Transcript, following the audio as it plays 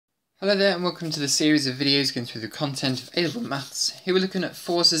Hello there and welcome to the series of videos going through the content of A-Level Maths. Here we're looking at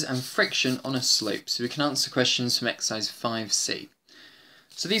forces and friction on a slope, so we can answer questions from exercise 5c.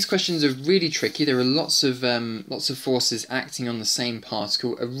 So these questions are really tricky. There are lots of forces acting on the same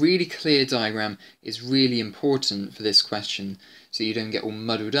particle. A really clear diagram is really important for this question, so you don't get all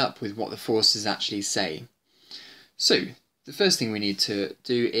muddled up with what the forces actually say. So the first thing we need to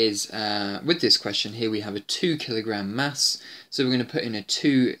do is, with this question here, we have a 2 kilogram mass, so we're going to put in a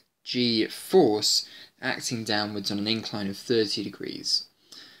 2g force acting downwards on an incline of 30 degrees.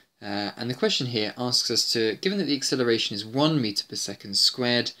 And the question here asks us to, given that the acceleration is 1 meter per second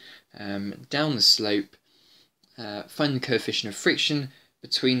squared down the slope, find the coefficient of friction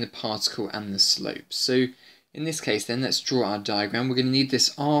between the particle and the slope. So in this case then, let's draw our diagram. We're going to need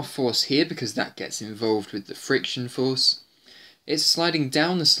this R force here because that gets involved with the friction force. It's sliding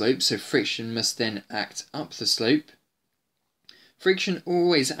down the slope, so friction must then act up the slope. Friction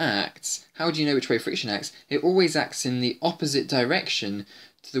always acts, how do you know which way friction acts? It always acts in the opposite direction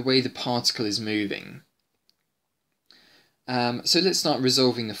to the way the particle is moving. So let's start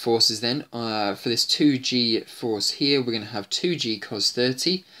resolving the forces then. For this 2g force here, we're going to have 2g cos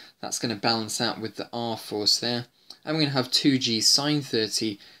 30. That's going to balance out with the R force there. And we're going to have 2g sin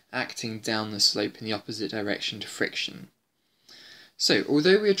 30 acting down the slope in the opposite direction to friction. So,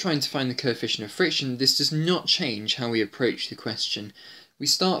 although we are trying to find the coefficient of friction, this does not change how we approach the question. We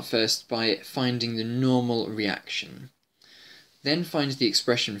start first by finding the normal reaction. Then find the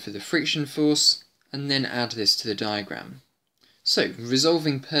expression for the friction force, and then add this to the diagram. So,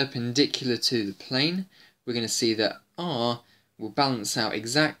 resolving perpendicular to the plane, we're going to see that R will balance out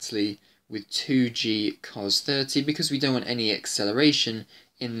exactly with 2g cos 30 because we don't want any acceleration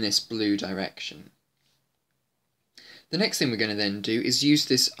in this blue direction. The next thing we're going to then do is use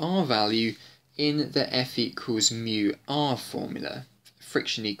this R value in the F equals mu R formula,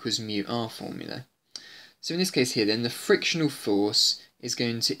 friction equals mu R formula. So in this case here then, the frictional force is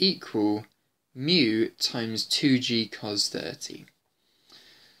going to equal mu times 2g cos 30.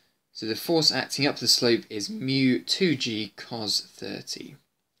 So the force acting up the slope is mu 2g cos 30.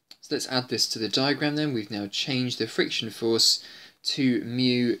 So let's add this to the diagram then. We've now changed the friction force to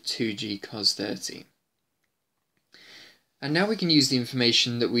mu 2g cos 30. And now we can use the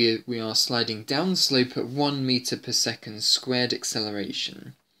information that we are sliding down the slope at 1 meter per second squared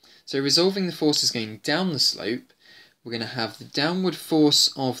acceleration. So resolving the forces going down the slope, we're going to have the downward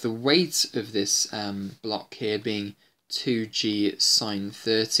force of the weight of this block here being 2g sin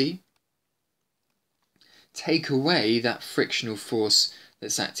 30. Take away that frictional force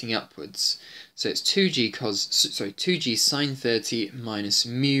that's acting upwards. So it's 2g sin 30 minus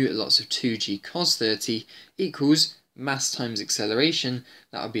mu lots of 2g cos 30 equals mass times acceleration.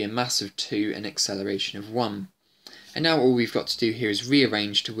 That would be a mass of 2 and acceleration of 1. And now all we've got to do here is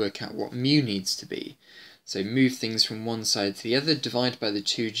rearrange to work out what mu needs to be. So move things from one side to the other, divide by the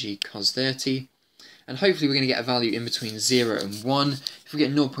 2g cos 30, and hopefully we're going to get a value in between 0 and 1. If we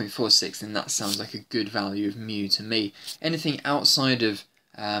get 0.46, then that sounds like a good value of mu to me. Anything outside of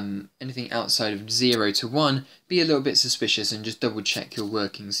 0 to 1, be a little bit suspicious and just double check your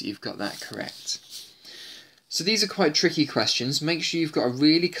workings that you've got that correct. So these are quite tricky questions. Make sure you've got a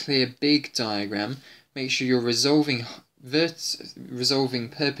really clear big diagram. Make sure you're resolving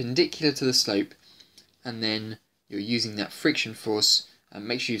perpendicular to the slope, and then you're using that friction force.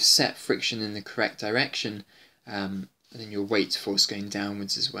 Make sure you've set friction in the correct direction, and then your weight force going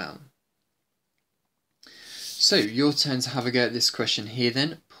downwards as well. So your turn to have a go at this question here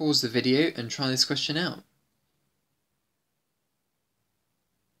then. Pause the video and try this question out.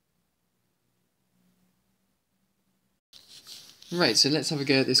 Right, so let's have a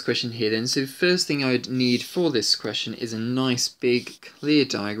go at this question here then. So first thing I'd need for this question is a nice big clear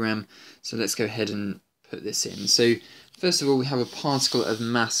diagram. So let's go ahead and put this in. So first of all, we have a particle of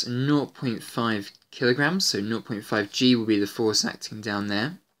mass 0.5 kilograms, so 0.5 g will be the force acting down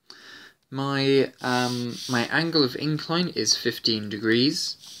there. My angle of incline is 15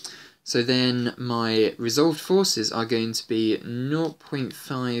 degrees. So then my resolved forces are going to be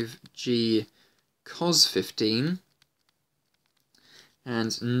 0.5 g cos 15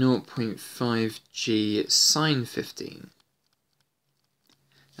 and 0.5 g sin 15.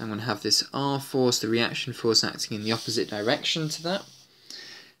 I'm going to have this R force, the reaction force, acting in the opposite direction to that.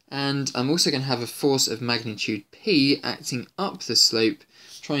 And I'm also going to have a force of magnitude P acting up the slope,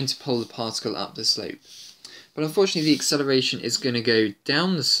 trying to pull the particle up the slope. But unfortunately the acceleration is going to go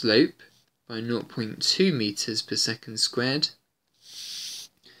down the slope by 0.2 meters per second squared.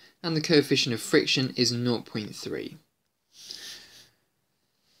 And the coefficient of friction is 0.3.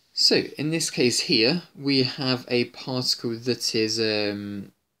 So in this case here, we have a particle that is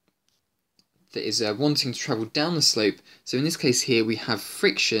that is wanting to travel down the slope. So in this case here, we have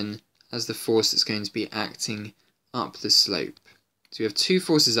friction as the force that's going to be acting up the slope. So we have two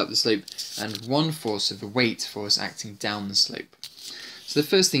forces up the slope and one force of the weight force acting down the slope. So the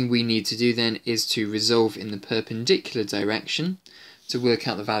first thing we need to do then is to resolve in the perpendicular direction to work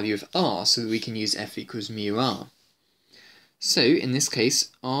out the value of r so that we can use F equals mu r. So in this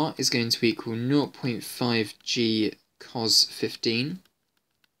case, r is going to equal 0.5 g cos 15.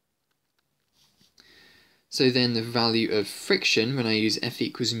 So then the value of friction when I use F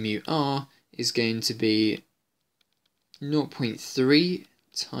equals mu r is going to be 0.3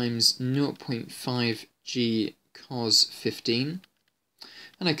 times 0.5 g cos 15,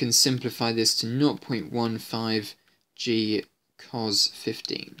 and I can simplify this to 0.15 g cos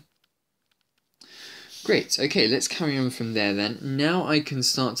 15. Great, okay, let's carry on from there then. Now I can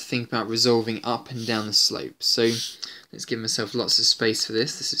start to think about resolving up and down the slope. So let's give myself lots of space for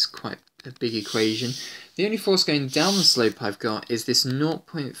this. This is quite a big equation. The only force going down the slope I've got is this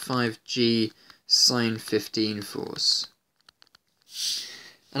 0.5 g sine 15 force.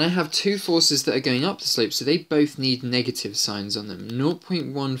 And I have two forces that are going up the slope, so they both need negative signs on them.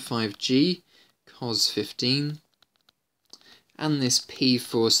 0.15 g cos 15 and this p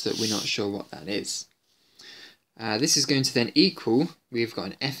force that we're not sure what that is. This is going to then equal, we've got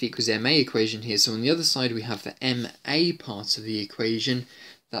an F equals ma equation here, so on the other side we have the ma part of the equation.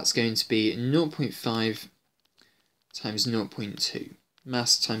 That's going to be 0.5 times 0.2,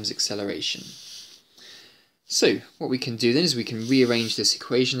 mass times acceleration. So what we can do then is we can rearrange this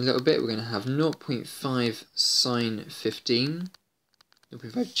equation a little bit. We're going to have 0.5 sine 15,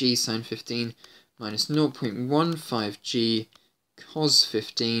 0.5 g sine 15 minus 0.15 g cos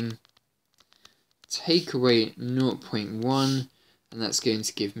 15, take away 0.1, and that's going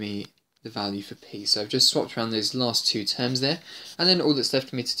to give me the value for p. So I've just swapped around those last two terms there, and then all that's left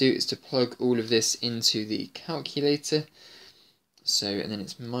for me to do is to plug all of this into the calculator. So, and then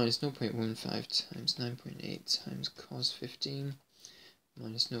it's minus 0.15 times 9.8 times cos 15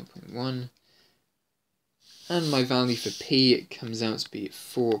 minus 0.1, and my value for p comes out to be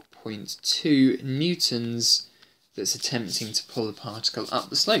 4.2 newtons. That's attempting to pull the particle up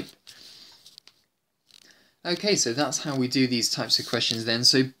the slope. Okay, so that's how we do these types of questions then.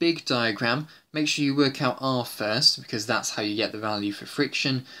 So big diagram, make sure you work out r first, because that's how you get the value for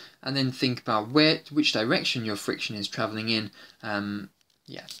friction, and then think about which direction your friction is travelling in.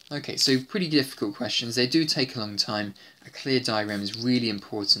 Yeah, okay, so pretty difficult questions. They do take a long time. A clear diagram is really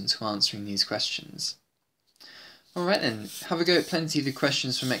important to answering these questions. Alright then, have a go at plenty of the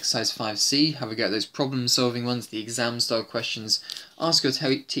questions from exercise 5c, have a go at those problem solving ones, the exam style questions. Ask your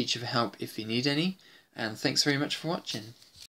teacher for help if you need any, and thanks very much for watching.